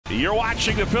You're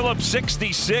watching the Phillips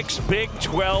 66 Big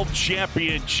 12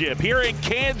 Championship. Here in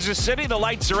Kansas City, the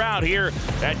lights are out here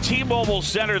at T-Mobile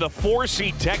Center. The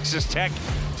 4-seed Texas Tech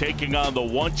taking on the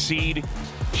 1-seed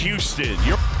Houston.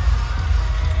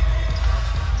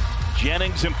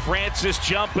 Jennings and Francis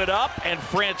jump it up, and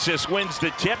Francis wins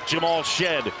the tip. Jamal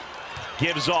Shed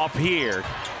gives off here.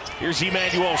 Here's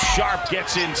Emmanuel Sharp,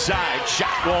 gets inside.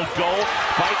 Shot won't go.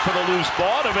 Fight for the loose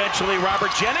ball, and eventually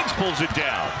Robert Jennings pulls it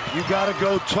down. You got to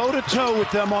go toe-to-toe with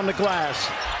them on the glass.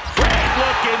 Great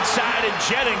look inside, and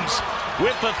Jennings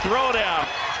with the throwdown.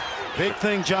 Big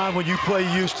thing, John, when you play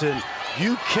Houston,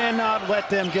 you cannot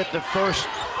let them get the first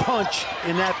punch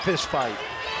in that fist fight.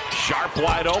 Sharp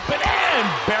wide open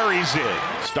and buries it.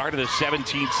 Start of the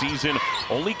 17th season,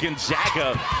 only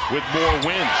Gonzaga with more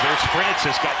wins. There's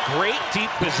Francis, got great deep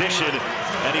position,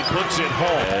 and he puts it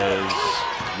home. As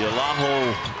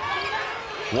Yalaho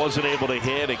wasn't able to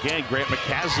hit. Again, Grant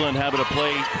McCaslin having to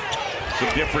play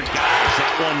some different guys.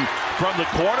 That one from the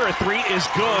corner, a three is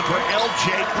good for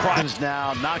LJ Price.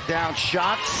 Now knock down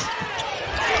shots.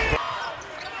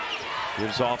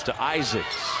 Gives off to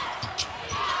Isaacs.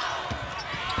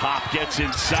 Pop gets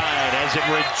inside as it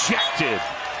rejected.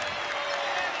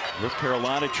 North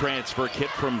Carolina transfer, kid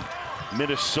from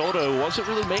Minnesota, wasn't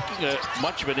really making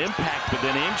much of an impact, but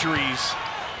then injuries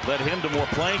led him to more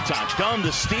playing time. Dunn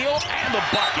the steal and the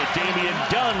bucket. Damian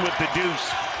Dunn with the deuce,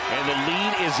 and the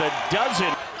lead is a dozen.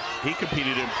 He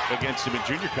competed against him in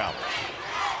junior college.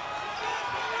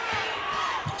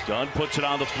 Dunn puts it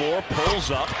on the floor,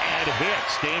 pulls up and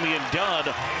hits. Damian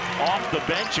Dunn off the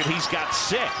bench, and he's got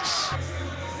 6.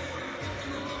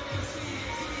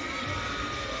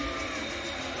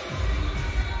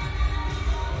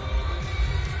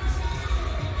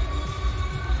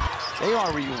 They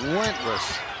are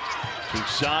relentless.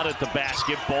 Toussaint at the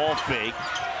basketball fake.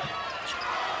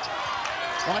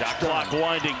 Shot clock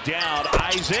winding down.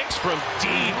 Isaacs from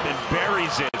deep and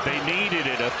buries it. They needed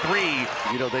it, a 3.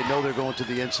 You know, they know they're going to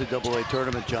the NCAA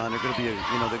tournament, John. They're going to be,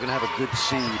 they're going to have a good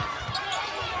seed.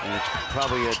 And it's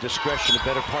probably a discretion, a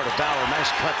better part of valor.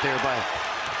 Nice cut there by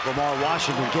Lamar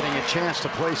Washington, getting a chance to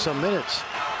play some minutes.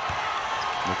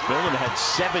 McMillan had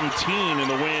 17 in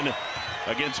the win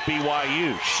against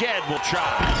BYU. Shed will try.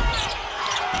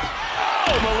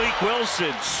 Oh, Malik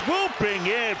Wilson swooping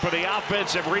in for the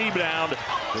offensive rebound.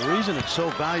 The reason it's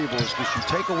so valuable is because you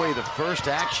take away the first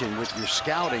action with your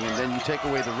scouting, and then you take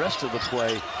away the rest of the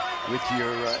play with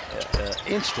your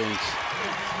instincts.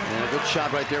 And a good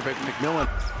shot right there by McMillan.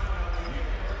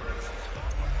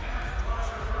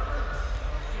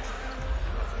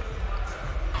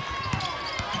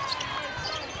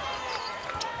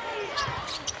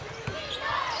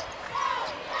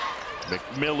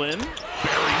 McMillan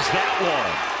buries that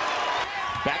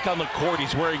one. Back on the court,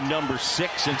 he's wearing number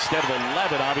 6 instead of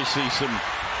 11. Obviously some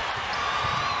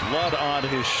blood on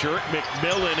his shirt.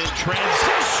 McMillan in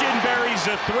transition buries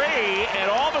a 3,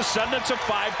 and all of a sudden it's a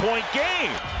 5-point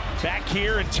game. Back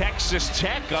here in Texas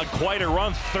Tech on quite a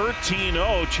run,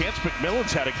 13-0. Chance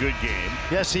McMillan's had a good game.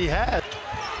 Yes, he had.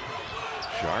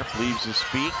 Sharp leaves his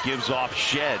feet, gives off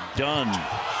Shed. Dunn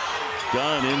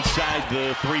inside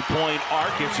the 3-point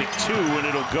arc. It's at 2, and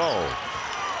it'll go.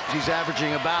 He's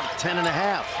averaging about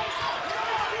 10.5.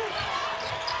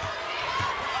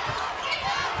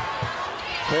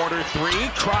 Quarter 3,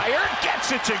 Cryer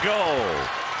gets it to go.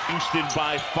 Houston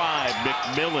by 5,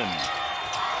 McMillan.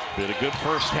 Been a good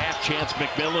first half. Chance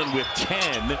McMillan with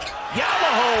 10.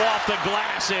 Yalaho off the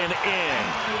glass and in.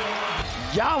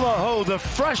 Yalaho, the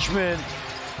freshman,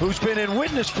 who's been in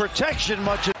witness protection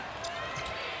much of.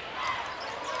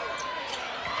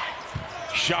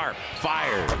 Sharp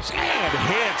fires and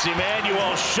hits.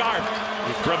 Emmanuel Sharp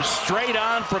from straight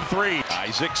on from 3.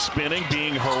 Isaac spinning,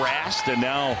 being harassed, and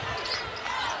now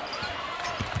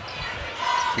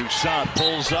Toussaint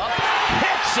pulls up,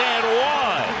 hits and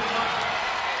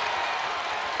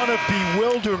one. Of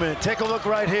bewilderment. Take a look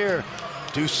right here.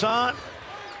 Toussaint,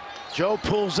 Joe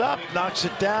pulls up, knocks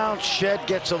it down. Shed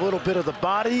gets a little bit of the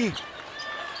body.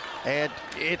 And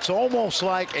it's almost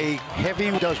like a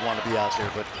heavy. He does want to be out there,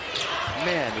 but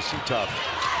man, is he tough.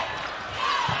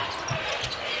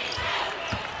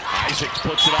 Isaacs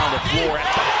puts it on the floor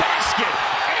at the basket,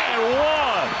 and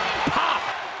one.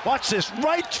 Pop. Watch this,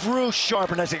 right through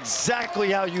Sharp, and that's exactly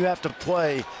how you have to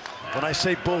play. When I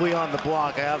say bully on the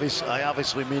block, I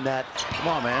obviously mean that. Come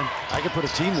on, man. I can put a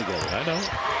team together. I know.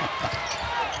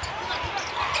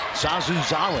 Zazu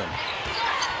Zalin.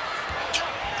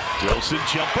 Wilson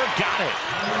jumper, got it.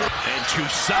 And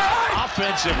Toussaint,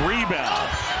 offensive rebound.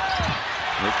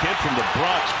 The kid from the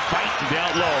Bronx fighting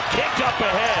down low. Kicked up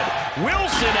ahead.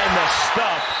 Wilson and the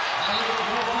stuff.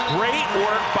 Great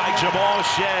work by Jamal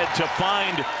Shead to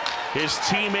find his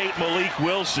teammate Malik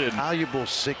Wilson. Valuable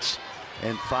 6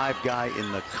 and 5 guy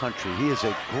in the country. He is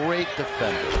a great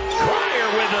defender. Cryer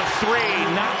with a 3,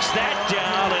 knocks that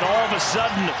down, and all of a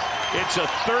sudden, it's a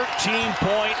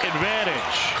 13-point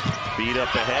advantage. Beat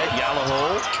up ahead,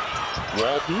 Yalaho.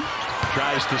 Walton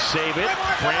tries to save it.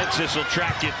 Francis will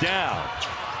track it down.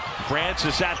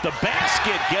 Francis at the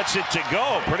basket, gets it to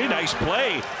go. Pretty nice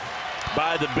play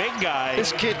by the big guy.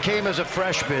 This kid came as a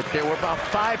freshman. There were about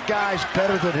 5 guys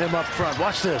better than him up front.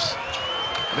 Watch this.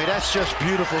 I mean, that's just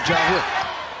beautiful, John.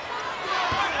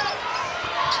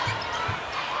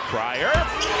 Cryer,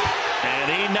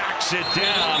 and he knocks it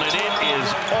down, and it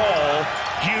is all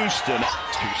Houston.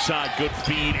 Toussaint, good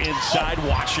feed inside.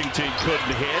 Washington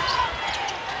couldn't hit.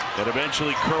 And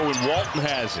eventually Kerwin Walton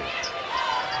has it.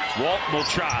 Walton will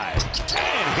try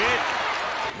and hit.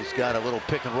 He's got a little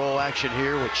pick and roll action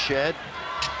here with Shead.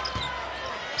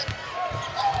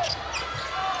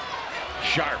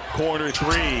 Sharp corner 3,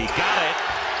 got it.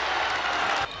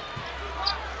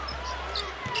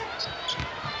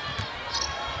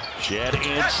 Shead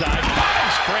inside,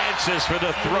 finds Francis for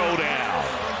the throwdown.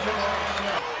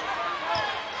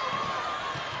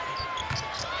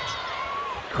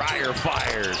 Cryer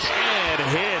fires and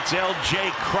hits.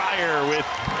 L.J. Cryer with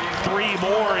 3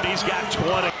 more, and he's got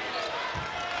 20.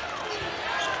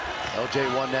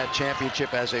 L.J. won that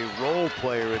championship as a role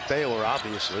player at Baylor,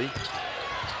 obviously.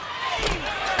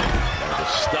 The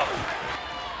stuff.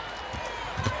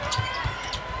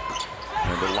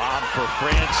 And the lob for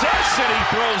Francis, and he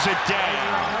throws it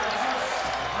down.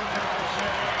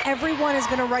 Everyone is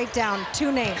going to write down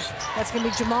 2 names. That's going to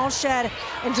be Jamal Shead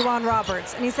and Juwan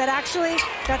Roberts. And he said, actually,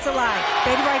 that's a lie.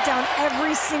 They'd write down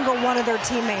every single one of their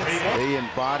teammates. They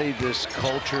embody this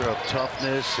culture of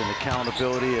toughness and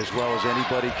accountability as well as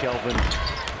anybody Kelvin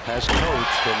has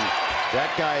coached. And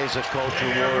that guy is a culture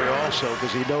warrior also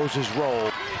because he knows his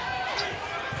role.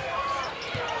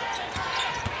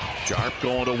 Sharp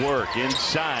going to work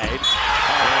inside. And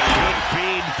good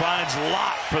feed, finds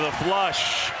Lott for the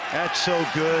flush. That's so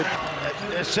good.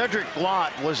 Cedric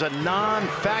Lott was a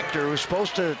non-factor who was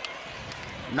supposed to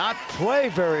not play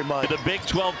very much. The Big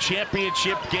 12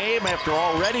 championship game after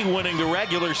already winning the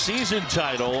regular season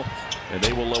title. And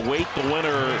they will await the winner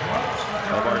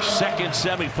of our second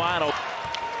semifinal.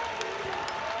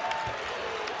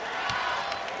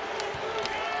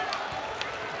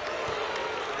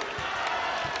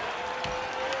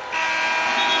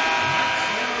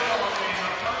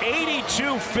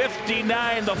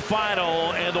 .59 the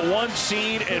final, and the 1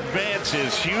 seed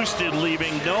advances. Houston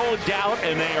leaving no doubt,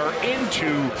 and they are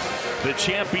into the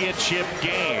championship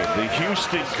game. The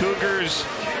Houston Cougars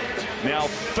now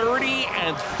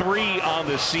 30-3 on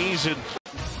the season.